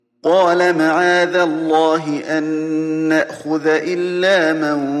قال معاذ الله أن نأخذ إلا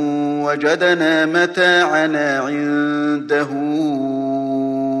من وجدنا متاعنا عنده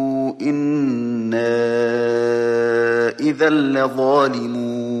إنا إذا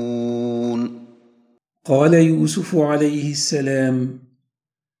لظالمون. قال يوسف عليه السلام: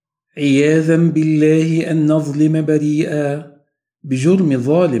 عياذا بالله أن نظلم بريئا بجرم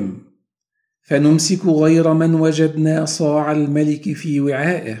ظالم، فنمسك غير من وجدنا صاع الملك في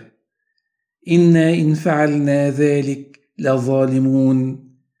وعائه، إنا إن فعلنا ذلك لظالمون،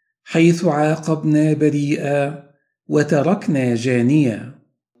 حيث عاقبنا بريئا وتركنا جانيا.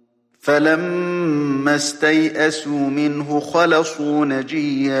 فلما استيئسوا منه خلصوا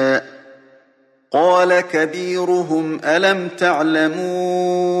نجيا قال كبيرهم ألم تعلموا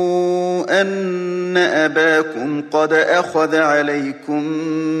أن أباكم قد أخذ عليكم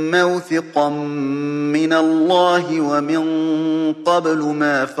موثقا من الله ومن قبل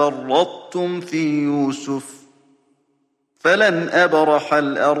ما فرطتم في يوسف فلن أبرح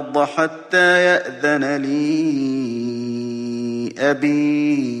الأرض حتى يأذن لي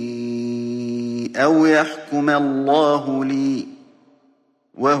أبي أو يحكم الله لي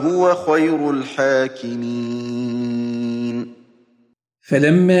وهو خير الحاكمين.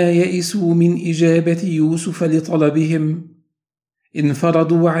 فلما يئسوا من إجابة يوسف لطلبهم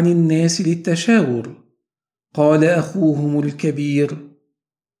انفردوا عن الناس للتشاور. قال أخوهم الكبير: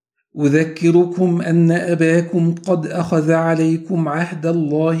 أذكركم أن أباكم قد أخذ عليكم عهد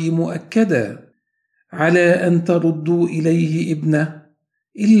الله مؤكدا على أن تردوا إليه ابنه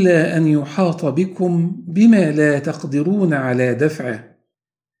إلا أن يحاط بكم بما لا تقدرون على دفعه،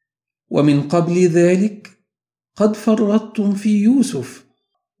 ومن قبل ذلك قد فرطتم في يوسف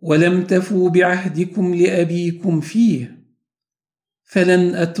ولم تفوا بعهدكم لأبيكم فيه،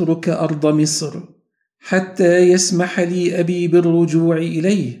 فلن أترك أرض مصر حتى يسمح لي أبي بالرجوع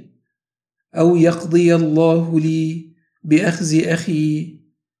إليه أو يقضي الله لي بأخذ أخي،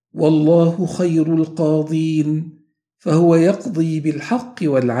 والله خير القاضين فهو يقضي بالحق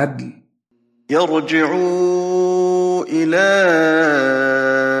والعدل. يرجعوا إلى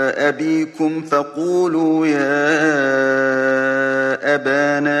أبيكم فقولوا يا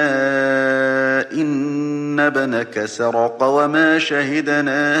أبانا إن ابنك سرق وما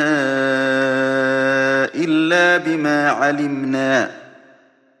شهدنا إلا بما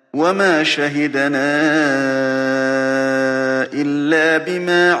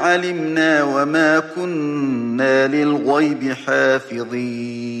علمنا وما كنا للغيب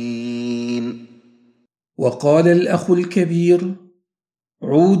حافظين. وقال الأخ الكبير: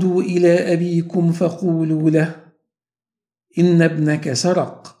 عودوا إلى أبيكم فقولوا له إن ابنك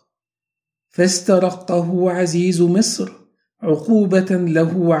سرق، فاسترقه عزيز مصر عقوبة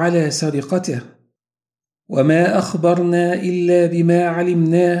له على سرقته، وما أخبرنا إلا بما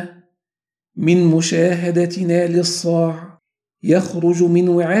علمناه من مشاهدتنا للصاع يخرج من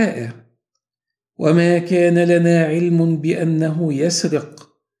وعائه، وما كان لنا علم بأنه يسرق،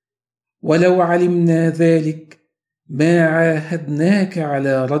 ولو علمنا ذلك ما عاهدناك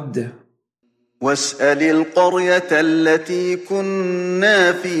على رده. واسأل القرية التي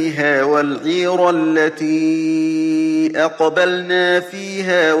كنا فيها والعير التي أقبلنا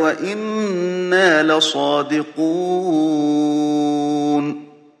فيها وإنا لصادقون.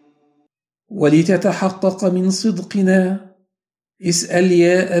 ولتتحقق من صدقنا اسأل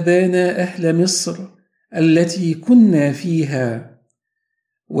يا أبانا أهل مصر التي كنا فيها،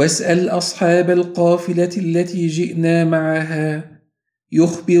 واسأل أصحاب القافلة التي جئنا معها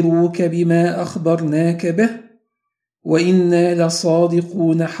يخبروك بما أخبرناك به، وإنا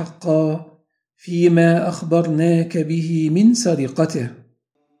لصادقون حقا فيما أخبرناك به من سرقته.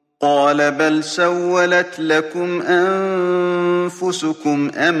 قال بل سولت لكم أنفسكم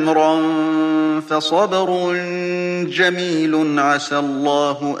أمرا فصبر جميل عسى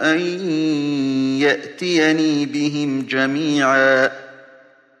الله أن يأتيني بهم جميعا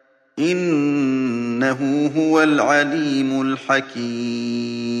إنه هو العليم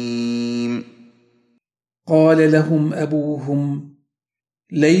الحكيم. قال لهم أبوهم: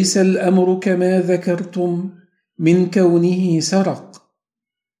 ليس الأمر كما ذكرتم من كونه سرق،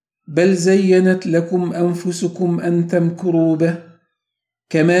 بل زينت لكم أنفسكم أن تمكروا به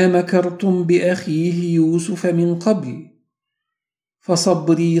كما مكرتم بأخيه يوسف من قبل،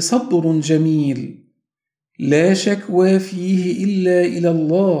 فصبري صبر جميل لا شكوى فيه إلا إلى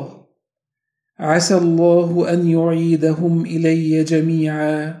الله، عسى الله أن يعيدهم إلي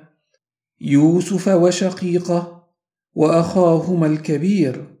جميعا، يوسف وشقيقه وأخاهما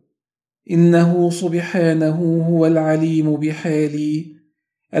الكبير، إنه سبحانه هو العليم بحالي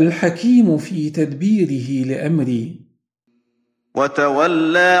الحكيم في تدبيره لأمري.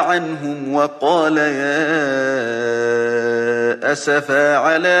 وتولى عنهم وقال يا أسفا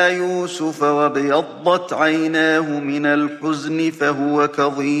على يوسف وابيضت عيناه من الحزن فهو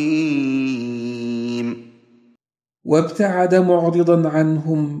كظيم. وابتعد معرضا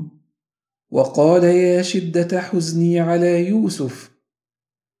عنهم وقال يا شدة حزني على يوسف،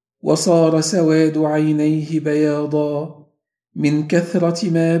 وصار سواد عينيه بياضا من كثرة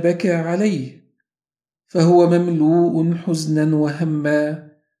ما بكى عليه، فهو مملوء حزنا وهما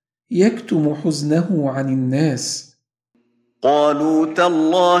يكتم حزنه عن الناس. قالوا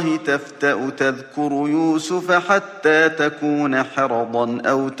تالله تفتأ تذكر يوسف حتى تكون حرضا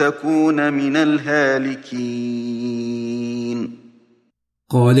أو تكون من الهالكين.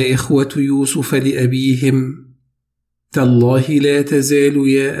 قال إخوة يوسف لأبيهم تالله لا تزال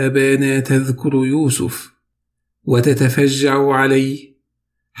يا أبانا تذكر يوسف وتتفجع عليه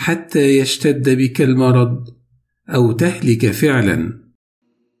حتى يشتد بك المرض أو تهلك فعلا.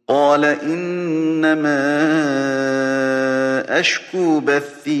 قال إنما أشكو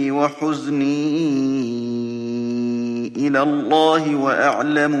بثي وحزني إلى الله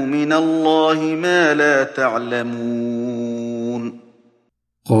وأعلم من الله ما لا تعلمون.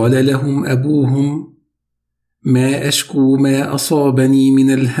 قال لهم أبوهم ما أشكو ما أصابني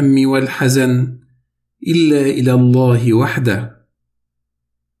من الهم والحزن إلا إلى الله وحده،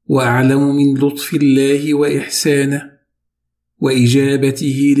 وأعلم من لطف الله وإحسانه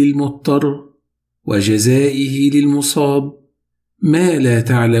وإجابته للمضطر وجزائه للمصاب ما لا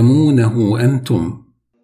تعلمونه أنتم.